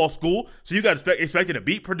not a football school, so you got to expect to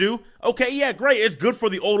beat Purdue? Okay, yeah, great. It's good for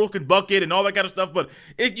the old Oak and bucket and all that kind of stuff, but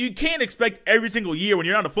you can't expect every single year when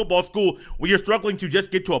you're not a football school where you're struggling to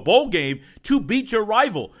just get to a bowl game to beat your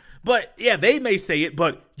rival. But yeah, they may say it,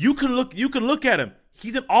 but you can look at him.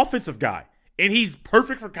 He's an offensive guy, and he's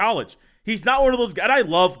perfect for college. He's not one of those guys. I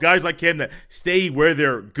love guys like him that stay where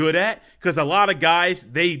they're good at, because a lot of guys,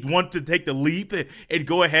 they want to take the leap and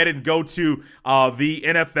go ahead and go to the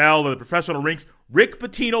NFL or the professional ranks. Rick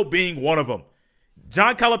Pitino being one of them.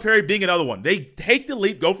 John Calipari being another one. They take the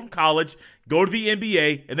leap, go from college, go to the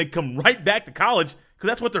NBA, and then come right back to college, because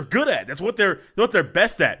that's what they're good at. That's what they're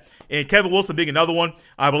best at. And Kevin Wilson being another one,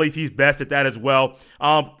 I believe he's best at that as well.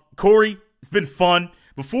 Cory, it's been fun.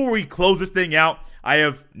 Before we close this thing out, I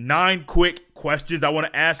have 9 quick questions I want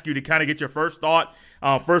to ask you to kind of get your first thought.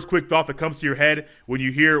 First quick thought that comes to your head when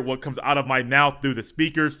you hear what comes out of my mouth through the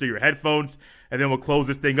speakers, through your headphones, and then we'll close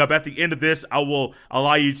this thing up. At the end of this, I will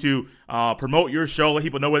allow you to promote your show, let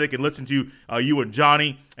people know where they can listen to you and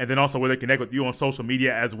Johnny, and then also where they connect with you on social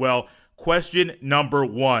media as well. Question number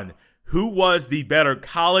 1. Who was the better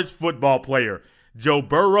college football player, Joe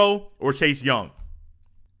Burrow or Chase Young?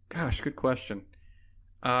 Gosh, good question.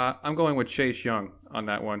 I'm going with Chase Young on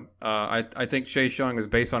that one. I think Chase Young is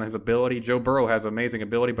based on his ability. Joe Burrow has amazing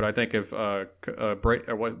ability, but I think if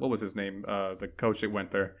what was his name? The coach that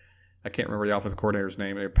went there, I can't remember the offensive coordinator's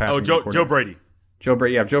name. Joe Brady. Joe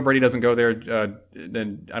Brady. Yeah, if Joe Brady doesn't go there,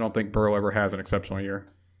 then I don't think Burrow ever has an exceptional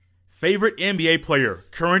year. Favorite NBA player,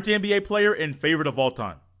 current NBA player, and favorite of all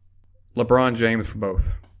time? LeBron James for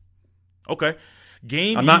both. Okay.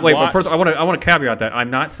 But first I want to caveat that.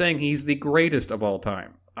 I'm not saying he's the greatest of all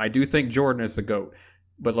time. I do think Jordan is the GOAT,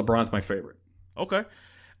 but LeBron's my favorite. Okay.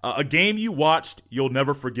 A game you watched you'll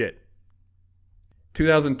never forget.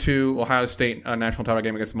 2002 Ohio State national title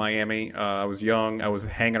game against Miami. I was young. I was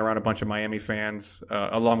hanging around a bunch of Miami fans,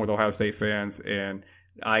 along with Ohio State fans, and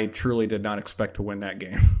I truly did not expect to win that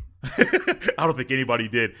game. I don't think anybody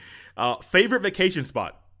did. Favorite vacation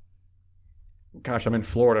spot? Gosh, I'm in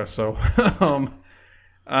Florida, so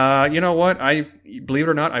you know what? Believe it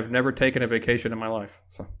or not, I've never taken a vacation in my life.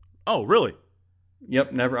 So. Oh, really?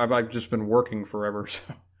 Yep, never. I've just been working forever. So.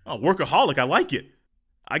 Oh, workaholic. I like it.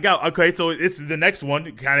 Okay, so this is the next one.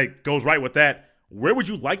 It kind of goes right with that. Where would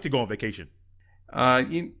you like to go on vacation?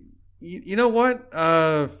 You know what?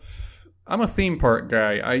 I'm a theme park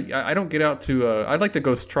guy. I don't get out to. I'd like to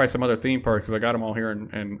go try some other theme parks because I got them all here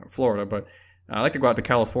in Florida, but. I like to go out to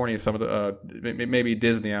California, some of the maybe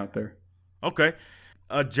Disney out there. Okay.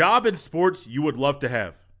 A job in sports you would love to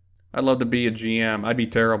have? I'd love to be a GM. I'd be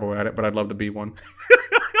terrible at it, but I'd love to be one.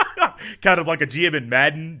 Kind of like a GM in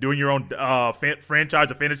Madden, doing your own franchise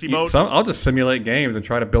or fantasy mode? I'll just simulate games and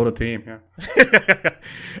try to build a team. Yeah.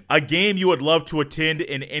 A game you would love to attend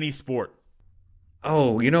in any sport?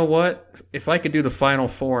 Oh, you know what? If I could do the Final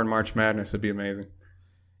Four in March Madness, it'd be amazing.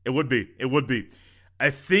 It would be. It would be. I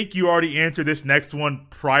think you already answered this next one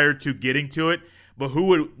prior to getting to it, but who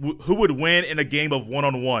would win in a game of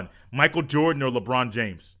one-on-one, Michael Jordan or LeBron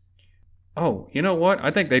James? Oh, you know what? I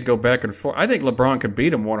think they'd go back and forth. I think LeBron could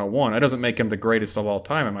beat him one-on-one. That doesn't make him the greatest of all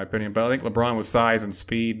time, in my opinion, but I think LeBron with size and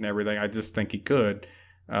speed and everything, I just think he could.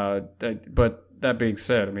 But that being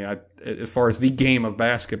said, I mean, as far as the game of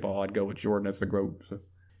basketball, I'd go with Jordan as the GOAT. So.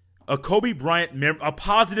 A Kobe Bryant, a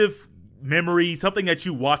positive memory, something that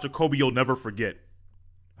you watch of Kobe you'll never forget.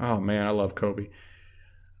 Oh, man, I love Kobe.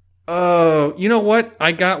 Oh, you know what?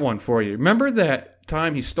 I got one for you. Remember that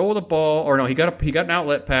time he stole the ball, or no, he got an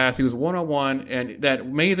outlet pass. He was one-on-one, and that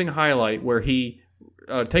amazing highlight where he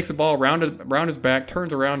takes the ball around his back,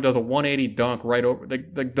 turns around, does a 180 dunk right over. The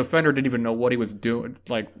defender didn't even know what he was doing.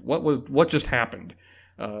 Like, what just happened?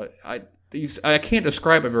 I can't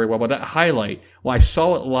describe it very well, but that highlight, I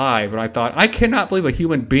saw it live, and I thought, I cannot believe a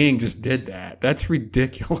human being just did that. That's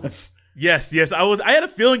ridiculous. Yes. I had a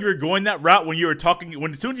feeling you were going that route when you were talking.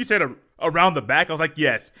 As soon as you said around the back, I was like,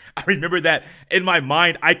 yes. I remember that in my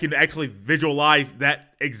mind. I can actually visualize that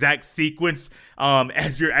exact sequence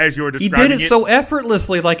as you're describing it. He did it so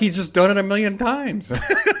effortlessly, like he's just done it a million times.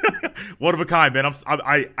 One of a kind, man.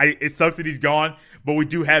 It sucks that he's gone, but we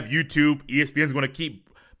do have YouTube. ESPN's going to keep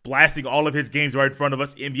blasting all of his games right in front of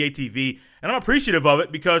us, NBA TV, and I'm appreciative of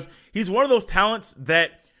it because he's one of those talents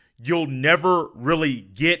that you'll never really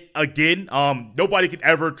get again. Nobody could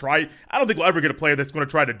ever try. I don't think we'll ever get a player that's going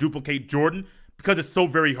to try to duplicate Jordan because it's so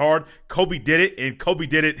very hard. Kobe did it, and Kobe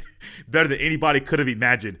did it better than anybody could have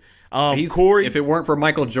imagined. Cory, if it weren't for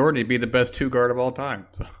Michael Jordan, he'd be the best two guard of all time.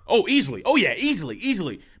 Oh, easily. Oh, yeah,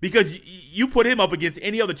 easily. Because you put him up against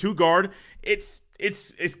any other two guard, it's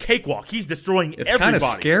cakewalk. He's destroying everybody. It's kind of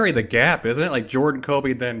scary, the gap, isn't it? Like Jordan,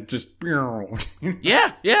 Kobe, then just.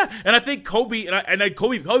 Yeah. And I think Kobe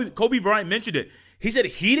Kobe Bryant mentioned it. He said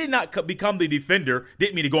he did not become the defender.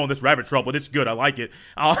 Didn't mean to go on this rabbit trail, but it's good. I like it.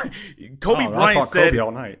 Kobe Bryant said Kobe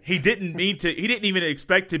all night. He didn't even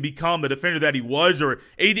expect to become the defender that he was, or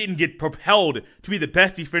he didn't get propelled to be the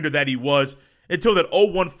best defender that he was until that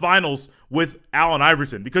 0-1 finals with Allen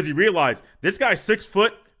Iverson, because he realized this guy's 6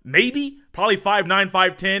 foot, probably 5'9",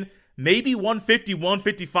 5'10", maybe 150,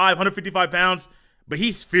 155, 155 pounds, but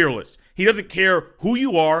he's fearless. He doesn't care who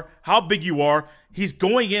you are, how big you are. He's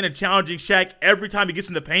going in and challenging Shaq every time he gets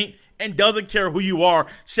in the paint and doesn't care who you are.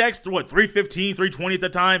 Shaq's, 315, 320 at the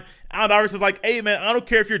time. Allen Iverson's like, hey, man, I don't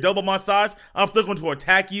care if you're double my size. I'm still going to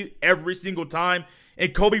attack you every single time.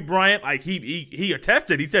 And Kobe Bryant, like he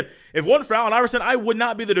attested. He said, if it wasn't for Allen Iverson, I would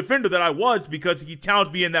not be the defender that I was because he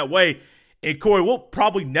challenged me in that way. And Cory, we'll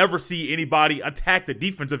probably never see anybody attack the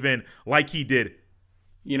defensive end like he did.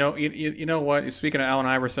 You know what? Speaking of Allen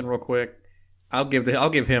Iverson, real quick, I'll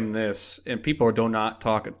give him this, and people do not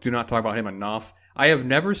talk about him enough. I have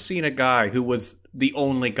never seen a guy who was the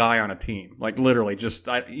only guy on a team. Like literally,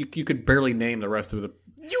 you could barely name the rest of the.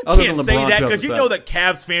 You can't say that because you know that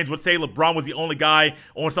Cavs fans would say LeBron was the only guy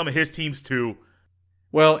on some of his teams too.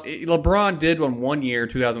 Well, LeBron did one year,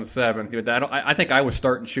 2007. I think I was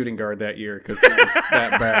starting shooting guard that year because it was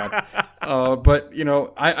that bad. But,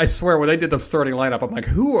 I swear when they did the starting lineup, I'm like,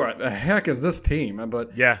 who the heck is this team?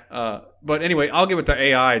 But yeah. But anyway, I'll give it to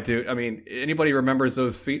AI, dude. I mean, anybody remembers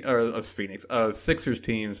those Sixers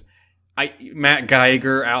teams? Matt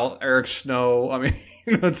Geiger, Eric Snow. I mean,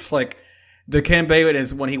 it's like Dikembe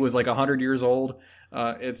is when he was like 100 years old.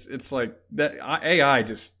 It's like that AI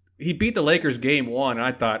just. He beat the Lakers game 1, and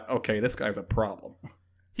I thought, okay, this guy's a problem.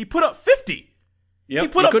 He put up 50. Yep. He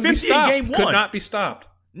put up 50 in game 1. Could not be stopped.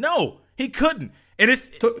 No, he couldn't. And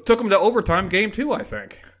it's took him to overtime game 2, I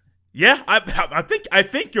think. Yeah, I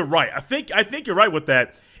think you're right. I think you're right with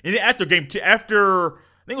that. And after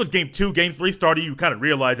I think it was game 2, game 3 started, you kind of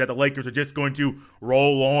realized that the Lakers are just going to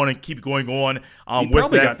roll on and keep going on. He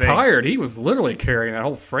probably got tired. He was literally carrying that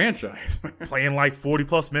whole franchise. Playing like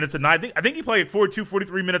 40-plus minutes a night. I think he played 42,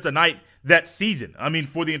 43 minutes a night that season. I mean,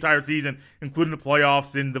 for the entire season, including the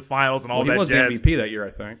playoffs and the finals and all that jazz. He was the MVP that year,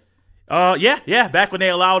 I think. Yeah. Back when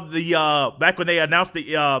they announced the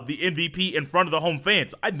MVP in front of the home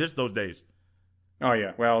fans. I missed those days. Oh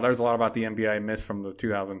yeah. Well, there's a lot about the NBA I missed from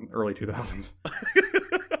the early 2000s.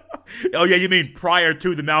 Oh, yeah, you mean prior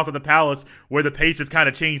to the Malice at the Palace, where the Pacers kind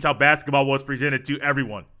of changed how basketball was presented to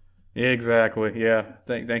everyone. Exactly, yeah.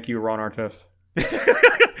 Thank you, Ron Artest.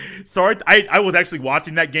 Sorry, I was actually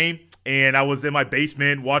watching that game, and I was in my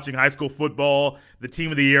basement watching high school football. The team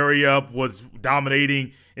of the area was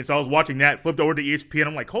dominating, and so I was watching that, flipped over to ESPN.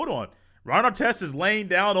 I'm like, hold on. Ron Artest is laying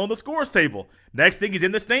down on the scores table. Next thing, he's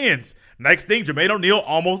in the stands. Next thing, Jermaine O'Neal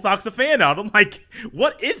almost knocks a fan out. I'm like,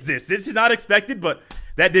 what is this? This is not expected, but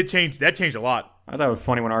that did change. That changed a lot. I thought it was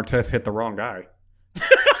funny when Artest hit the wrong guy.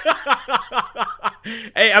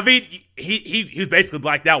 Hey, I mean, he was basically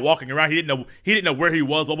blacked out walking around. He didn't know where he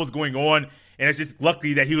was, what was going on, and it's just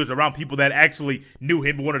lucky that he was around people that actually knew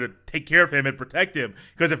him and wanted to take care of him and protect him.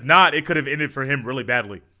 Because if not, it could have ended for him really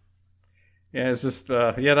badly. Yeah, it's just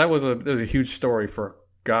that was a huge story for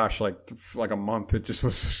like a month. It just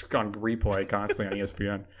was on replay constantly on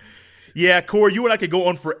ESPN. Yeah, Cory, you and I could go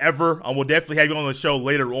on forever. We'll definitely have you on the show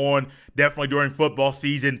later on, definitely during football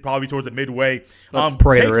season, probably towards the midway. Let's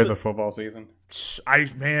pray there is a football season.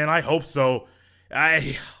 I hope so.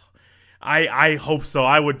 I hope so.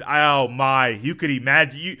 I would. Oh my! You could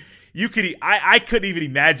imagine. I couldn't even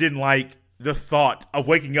imagine like the thought of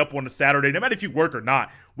waking up on a Saturday, no matter if you work or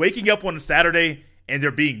not, waking up on a Saturday and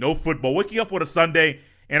there being no football, waking up on a Sunday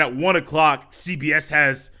and at 1 o'clock CBS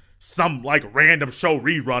has some like random show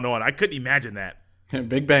rerun on. I couldn't imagine that.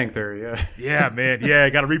 Big Bang Theory, yeah. Yeah, man. Yeah,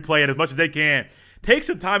 got to replay it as much as they can. Take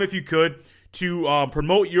some time if you could to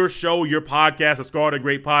promote your show, your podcast, the Scarlet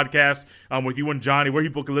Great podcast with you and Johnny, where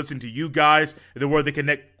people can listen to you guys, and where they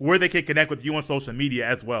can connect with you on social media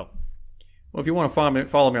as well. Well, if you want to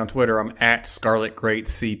follow me on Twitter, I'm at Scarlet Great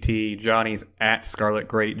CT. Johnny's at Scarlet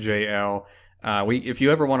Great JL. If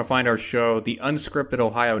you ever want to find our show, the Unscripted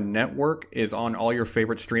Ohio Network is on all your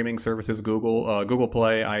favorite streaming services: Google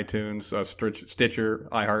Play, iTunes, Stitcher,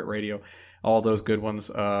 iHeartRadio, all those good ones.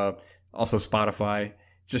 Also Spotify.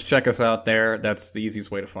 Just check us out there. That's the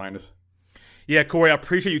easiest way to find us. Yeah, Cory, I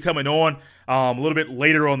appreciate you coming on a little bit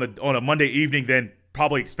later on a Monday evening than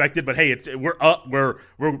probably expected, but hey, we're up.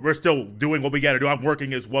 We're still doing what we got to do. I'm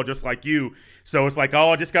working as well, just like you. So it's like,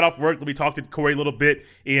 I just got off work. Let me talk to Cory a little bit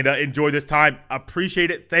and enjoy this time. I appreciate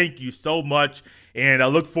it. Thank you so much, and I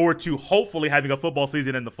look forward to hopefully having a football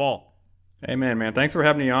season in the fall. Amen, man. Thanks for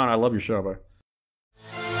having me on. I love your show, bro.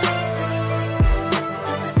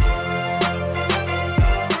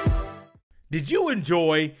 Did you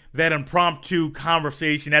enjoy that impromptu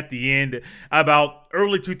conversation at the end about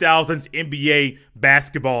early 2000s NBA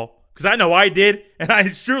basketball? Because I know I did, and I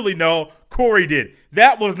surely know Cory did.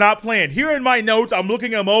 That was not planned. Here in my notes, I'm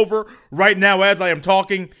looking them over right now as I am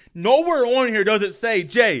talking. Nowhere on here does it say,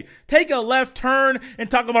 Jay, take a left turn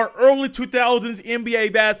and talk about early 2000s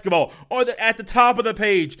NBA basketball. Or at the top of the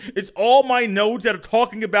page, it's all my notes that are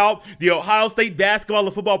talking about the Ohio State basketball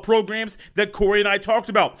and football programs that Cory and I talked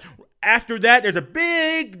about. After that, there's a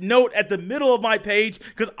big note at the middle of my page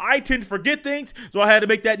because I tend to forget things, so I had to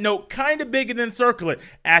make that note kind of big and then circle it.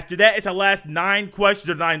 After that, it's the last 9 questions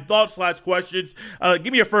or 9 thoughts / questions.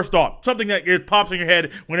 Give me your first thought, something that just pops in your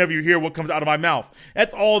head whenever you hear what comes out of my mouth.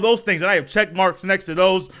 That's all those things, and I have check marks next to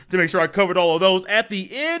those to make sure I covered all of those. At the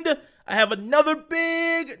end, I have another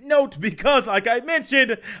big note because, like I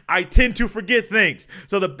mentioned, I tend to forget things.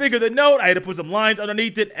 So the bigger the note, I had to put some lines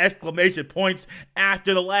underneath it, exclamation points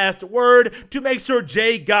after the last word to make sure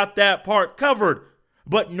Jay got that part covered.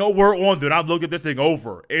 But nowhere on there, I've looked at this thing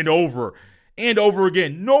over and over and over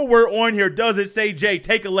again. Nowhere on here does it say, Jay,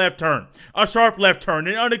 take a left turn, a sharp left turn,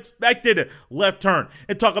 an unexpected left turn,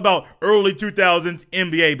 and talk about early 2000s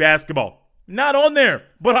NBA basketball. Not on there,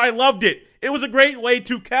 but I loved it. It was a great way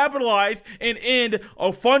to capitalize and end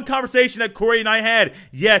a fun conversation that Cory and I had.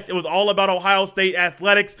 Yes, it was all about Ohio State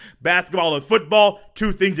athletics, basketball and football,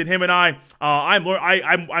 2 things in him and I.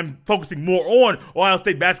 I'm focusing more on Ohio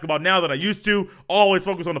State basketball now than I used to. Always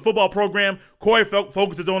focus on the football program. Cory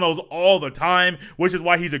focuses on those all the time, which is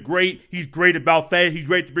why he's great about that. He's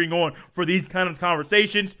great to bring on for these kind of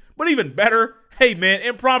conversations. But even better, hey man,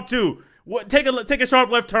 impromptu. Take a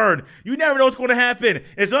sharp left turn. You never know what's going to happen.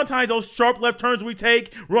 And sometimes those sharp left turns we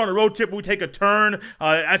take, we're on a road trip, we take a turn.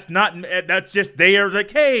 That's just there.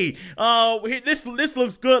 Like, hey, this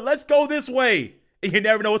looks good. Let's go this way. And you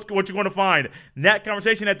never know what you're going to find. And that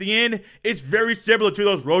conversation at the end is very similar to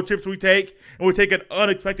those road trips we take. And we take an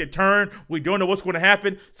unexpected turn. We don't know what's going to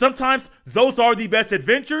happen. Sometimes those are the best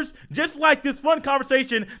adventures. Just like this fun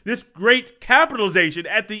conversation, this great capitalization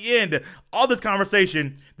at the end of this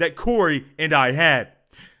conversation that Cory and I had.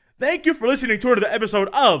 Thank you for listening to another episode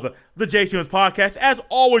of the Jay Stevens Podcast. As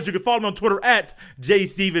always, you can follow me on Twitter at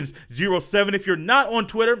jstevens07. If you're not on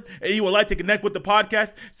Twitter and you would like to connect with the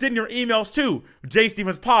podcast, send your emails to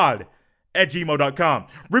jstevenspod@gmail.com.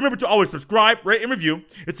 Remember to always subscribe, rate, and review.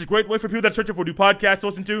 It's a great way for people that are searching for new podcasts to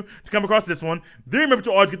listen to come across this one. Then remember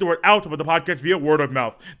to always get the word out about the podcast via word of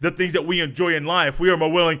mouth. The things that we enjoy in life, we are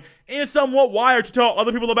more willing and somewhat wired to tell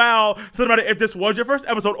other people about. So no matter if this was your first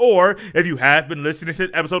episode or if you have been listening since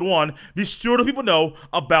episode 1, be sure to let people know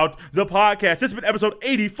about the podcast. This has been episode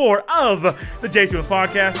 84 of the Jay Stevens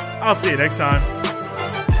Podcast. I'll see you next time.